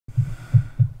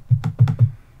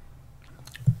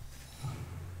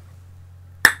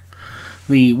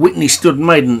The Whitney stud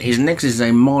maiden is next. This is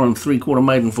a mile and 3/4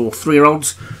 maiden for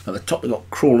 3-year-olds. At the top we've got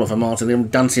Crawler for Martin,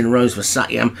 Dancing Rose for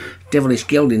Satyam, Devilish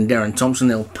Gelding Darren Thompson,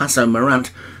 El Paso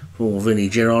Morant for Vinnie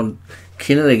Gerard,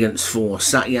 Kinelegance for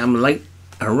Satyam, Late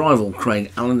Arrival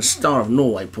Craig Allen, Star of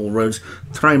Norway Paul Rhodes,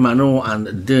 Trey Manor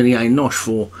and Dernier Nosh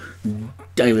for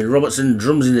David Robertson,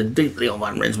 Drums in the Deep Leo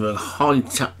Van Rensburg, High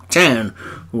Tap Town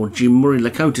for Jim Murray,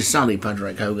 Lakota Sally,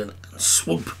 Patrick Hogan, and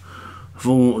Swoop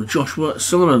for Joshua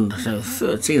Sutherland. So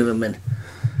 13 of them then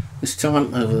this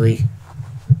time over the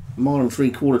mile and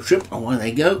 3/4 trip. Away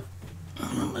they go.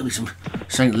 Maybe some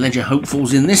St Ledger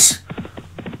hopefuls in this,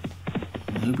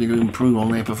 hoping to improve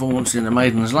on their performance in the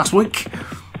maidens last week.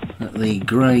 The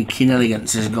grey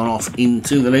Kinelegance has gone off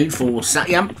into the lead for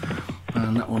Satyam,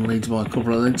 and that one leads by a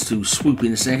couple of lengths to Swoop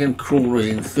in second. Crawler is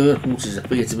in third. Horses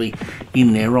appear to be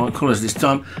in their right colours this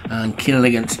time, and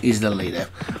Kinelegance is the leader.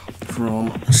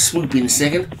 From Swoop in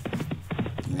second,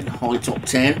 and then High Top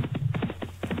 10,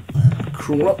 and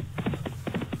Crawler.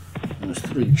 Those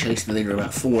three chase the leader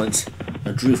about 4 lengths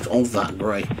adrift of that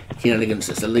grey Kinelegance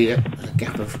that's the leader. There's a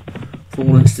gap of 4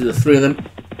 lengths to the three of them.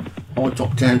 High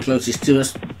Top 10 closest to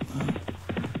us.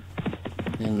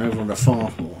 And over on the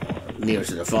far, or nearest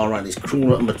to the far right, is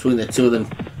Crawler, and between the two of them,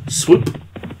 Swoop.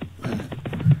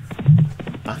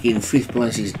 Back in 5th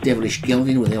place is Devilish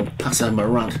Gelding with El Paso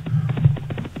Morant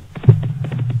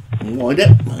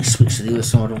wider. I switch to the other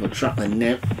side of the track then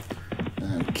now,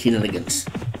 and Kinelegance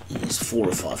is 4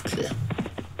 or 5 clear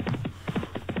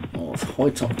of High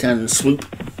Top 10 and Swoop.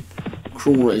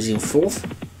 Crawler is in 4th,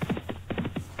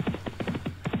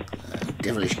 and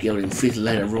Devilish Gelding 5th.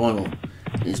 Late Arrival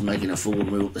is making a forward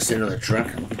move up the centre of the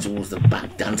track, looking towards the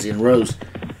back. Dancing Rose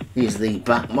is the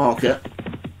back marker.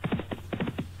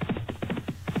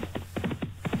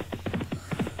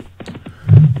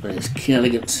 But it's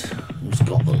Kinelegance who's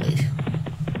got the lead.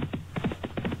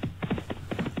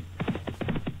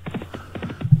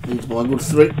 Leads by a good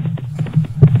 3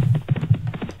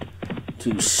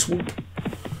 to Swoop,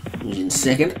 who's in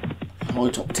second. High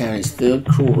Top 10 is third.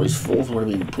 Crawler is fourth. Would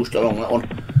have been pushed along that one.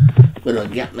 Bit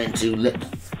of a gap then to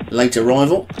Late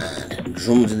Arrival and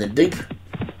Drums in the Deep.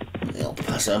 El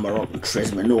Paso Morant and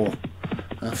Tres Menor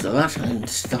after that, and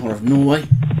Star of Norway.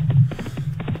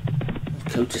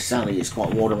 Lakota Sally is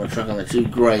quite wide on the track, on the two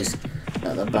greys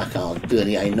at the back are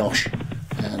Dernier Nosh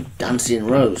and Dancing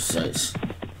Rose. So it's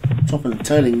top and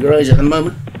tailing greys at the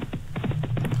moment.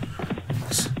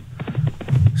 It's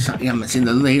Satyam that's in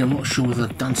the lead. I'm not sure whether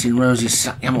Dancing Rose is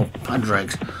Satyam or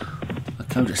Padraig's.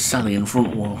 Lakota Sally in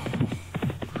front. Well,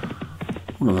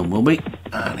 one of them will be,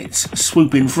 and it's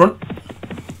Swoop in front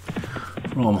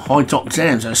from High Top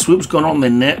 10. So Swoop's gone on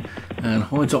then net, and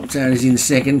High Top 10 is in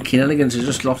second. Kinelegance has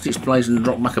just lost its place and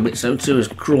dropped back a bit, so too as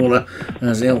Crawler,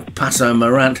 as El Paso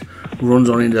Morant runs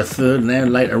on into third. Now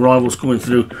Late Arrival's coming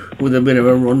through with a bit of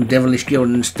a run. Devilish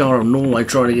Gelding and Star of Norway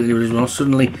trying to get into it as well.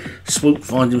 Suddenly Swoop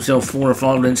finds himself 4 or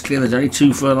 5 lengths clear. There's only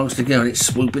 2 furlongs to go, and it's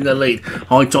Swoop in the lead.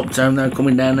 High Top 10 now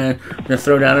coming down there to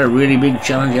throw down a really big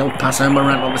challenge. El Paso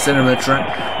Morant on the centre of the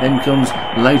track. Then comes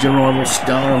Late Arrival,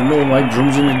 Star of Norway,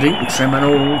 Drums in the Deep, and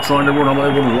Tremano all trying to run on.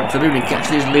 They've got a lot to do to catch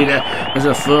this leader. There's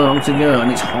a furlong to go,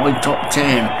 and it's High Top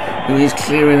 10 who is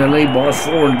clearing the lead by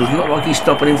 4 and does not look like he's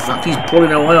stopping. In fact, he's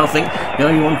pulling away. I think the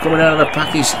only one coming out of the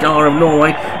pack is Star of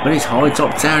Norway, but it's High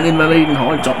Top 10 in the lead, and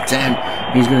High Top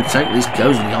 10 he's going to take this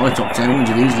Gosley. High Top 10 wins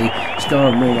it easily. Star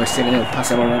of Norway second. El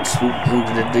Paso Morant, Swoop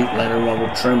into the deep. Later Arrival,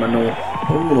 Tremanor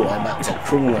all the way back to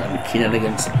Crawler and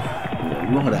Kinelegance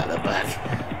right out the back,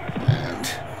 and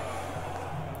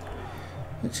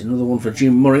it's another one for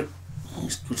Jim Murray.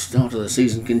 His good start of the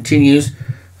season continues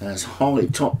as High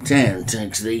Top 10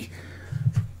 takes the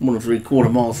 1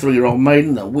 3/4 mile 3-year-old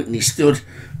maiden, the Whitney stud,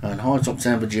 and High Top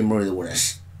 10 for Jim Murray the winner.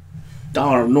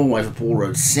 Star of Norway for Paul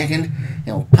Rhodes second,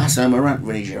 El Paso Morant,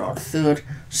 Vinnie Gerard third,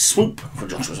 Swoop for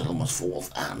Joshua Sutherland was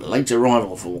 4th, and Late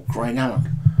Arrival for Craig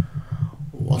Allen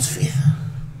was 5th.